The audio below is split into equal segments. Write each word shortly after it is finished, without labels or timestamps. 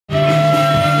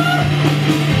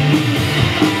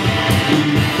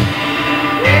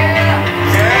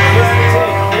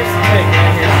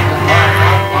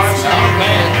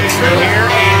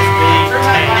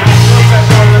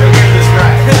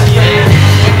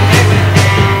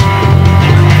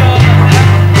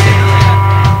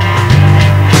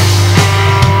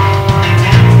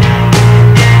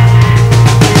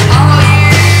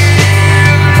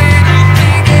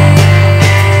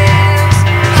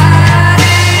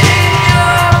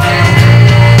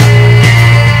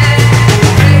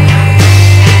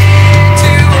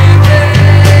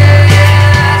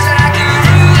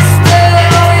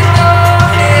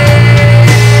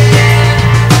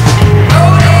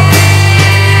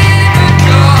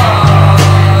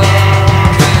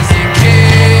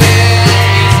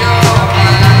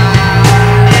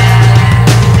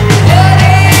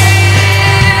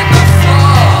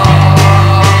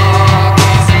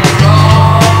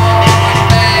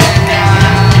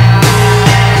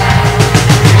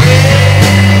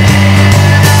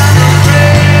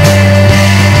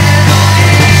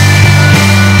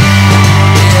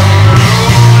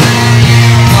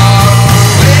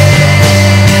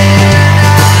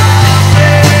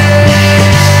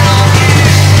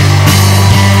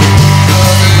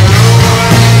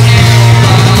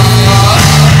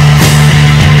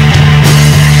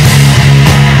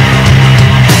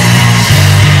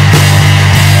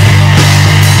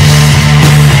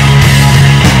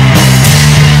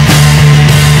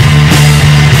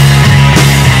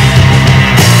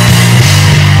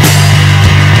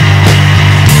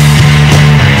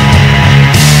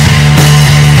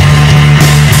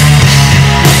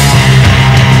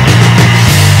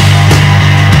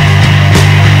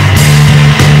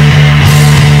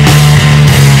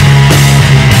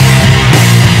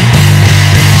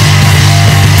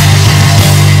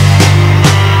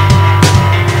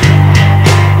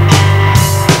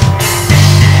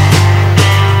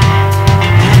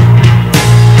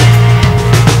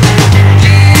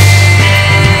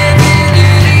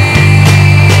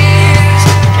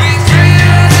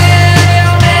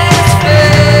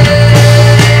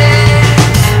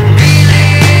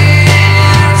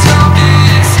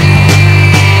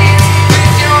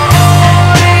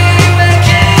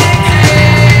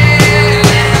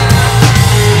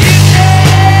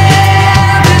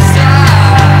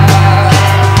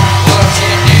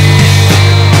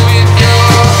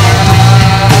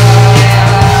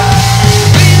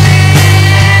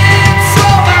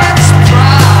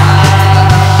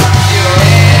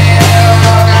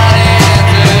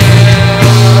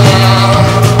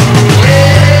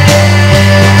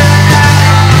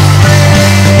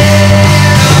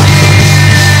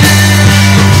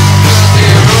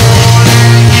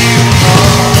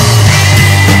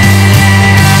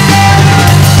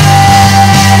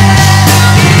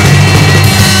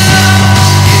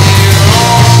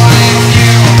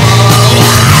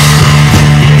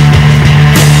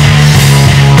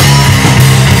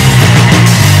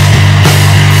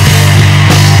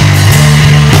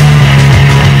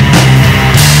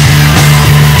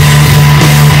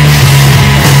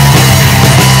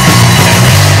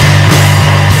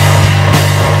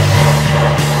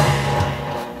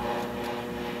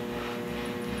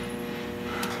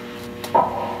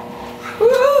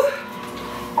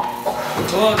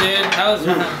Cool, dude. That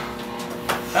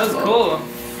was cool.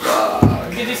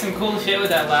 We could do some cool shit with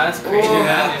that last crazy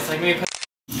madness. Like maybe.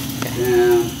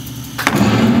 Yeah.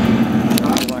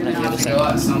 I'm gonna have to go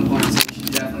at some point, so we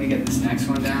should definitely get this next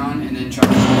one down and then try to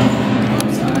go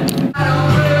outside.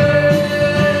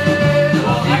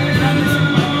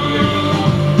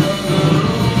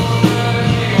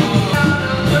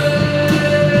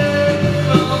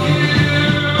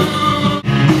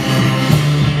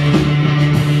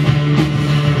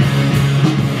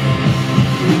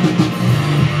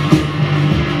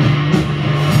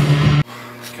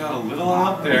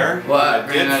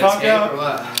 What? Get fucked up? Or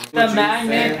what? The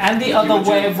magnet and the other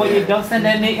way where you don't send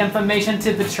any information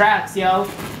to the tracks, yo.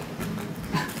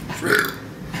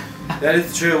 That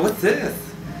is true. What's this?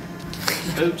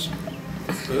 Smooch.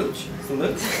 Smooch?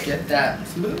 Smooch? Get that.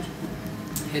 Smooch?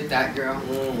 Hit that girl.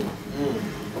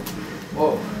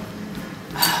 Whoa.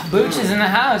 Booch is in the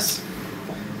house.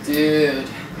 Dude.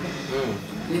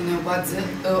 You know what's it?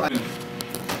 Oh. I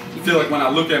feel like when I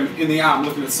look at him in the eye, I'm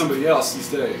looking at somebody else these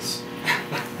days.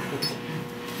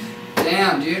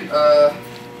 Damn, dude.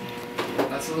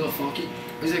 That's a little funky.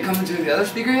 Is it coming through the other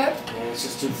speaker yet? Well, it's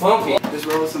just too funky. Just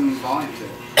roll some volume to it.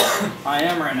 I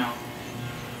am right now.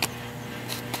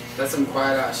 That's some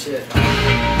quiet ass shit.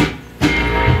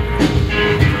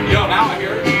 Yo, now I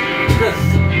hear it.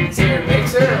 Is it your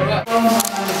mixer or what?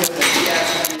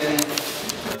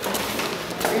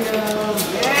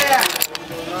 Yeah!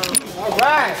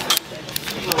 Alright!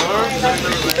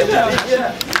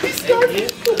 Yeah! He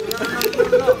started!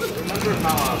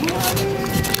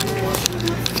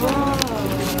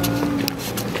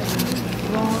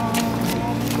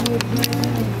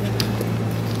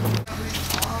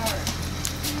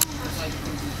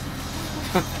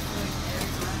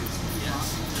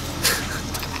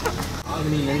 I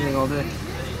haven't eaten anything all day.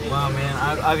 Wow, man.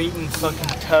 I've eaten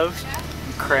fucking toast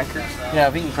and crackers. Yeah,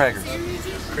 I've eaten crackers.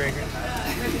 Crackers.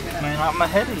 Man, my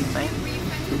head is, man.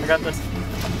 I got this.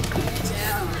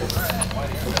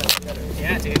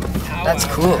 Yeah, dude. That's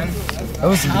cool. That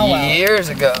was years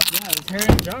ago. Yeah, the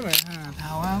Pirrone drummer.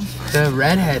 Powwow. The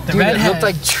redhead. The Dude, redhead. It looked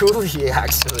like Julie,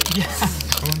 actually. Yeah. I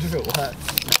wonder if it was.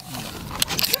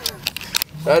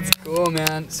 That's cool,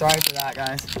 man. Sorry for that,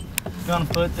 guys. Gonna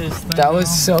put this thing That was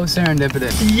on. so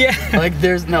serendipitous. Yeah. Like,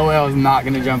 there's no way I was not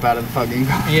gonna jump out of the fucking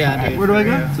car. Yeah, dude. Where do I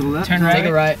go? To the left? Turn right. Take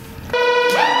it right.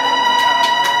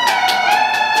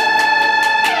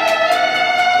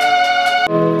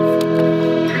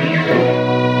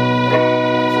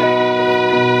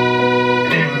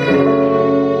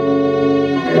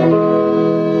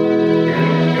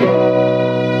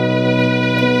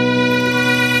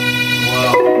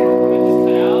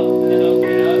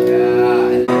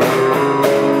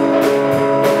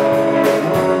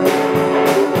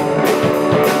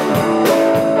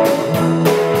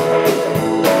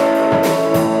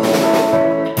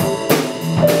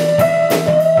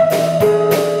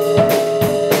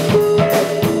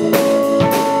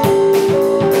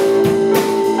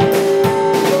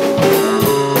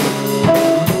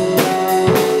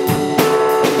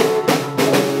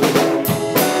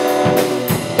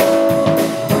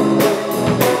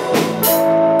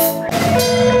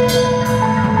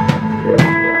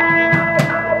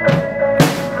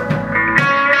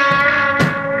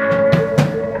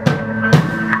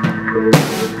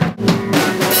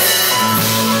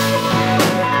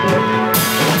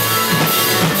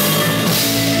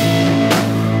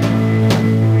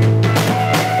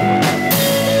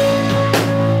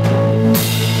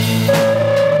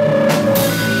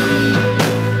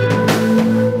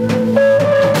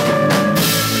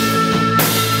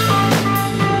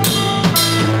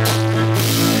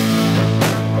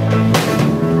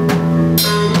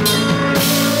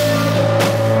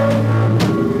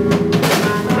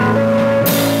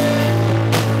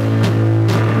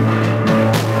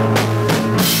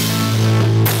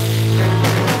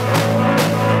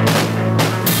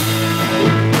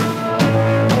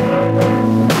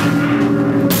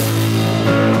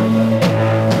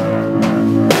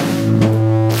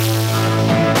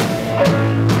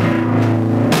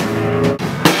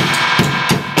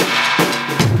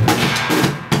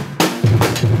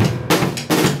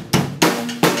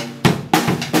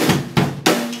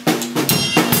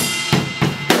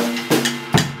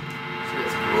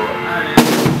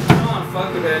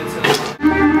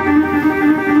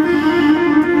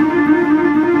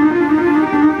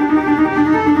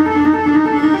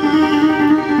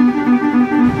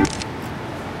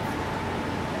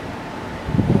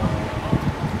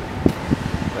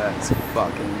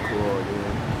 fucking cool, dude.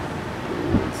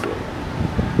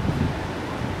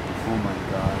 Oh my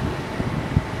god.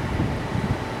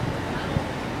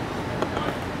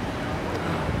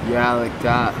 Yeah, like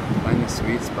that. Find the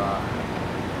sweet spot.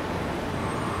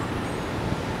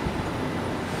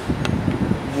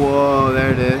 Whoa,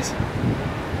 there it is.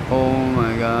 Oh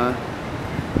my god.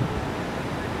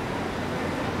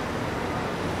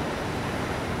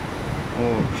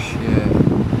 Oh shit.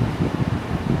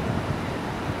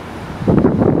 Oh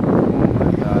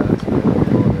my god, that's really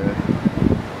cool, dude.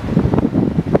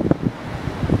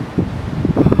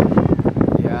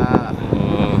 Yeah.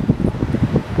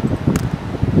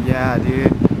 Yeah,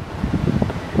 dude.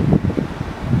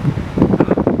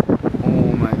 Oh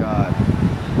my god.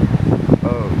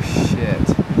 Oh shit.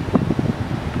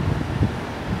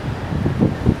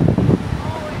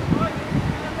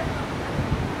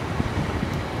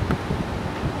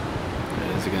 There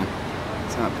it is again.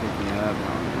 It's not picking it up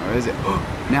now, or is it?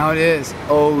 Now it is.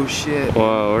 Oh shit.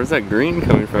 Whoa, where's that green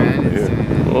coming from? Brandon's doing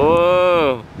it.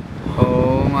 Whoa.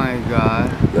 Oh my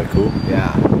god. Is that cool?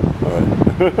 Yeah.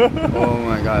 Alright. Oh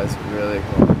my god, it's really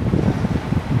cool.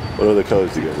 What other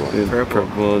colors do you guys want? Dude,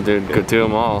 purple, dude, go do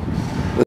them all.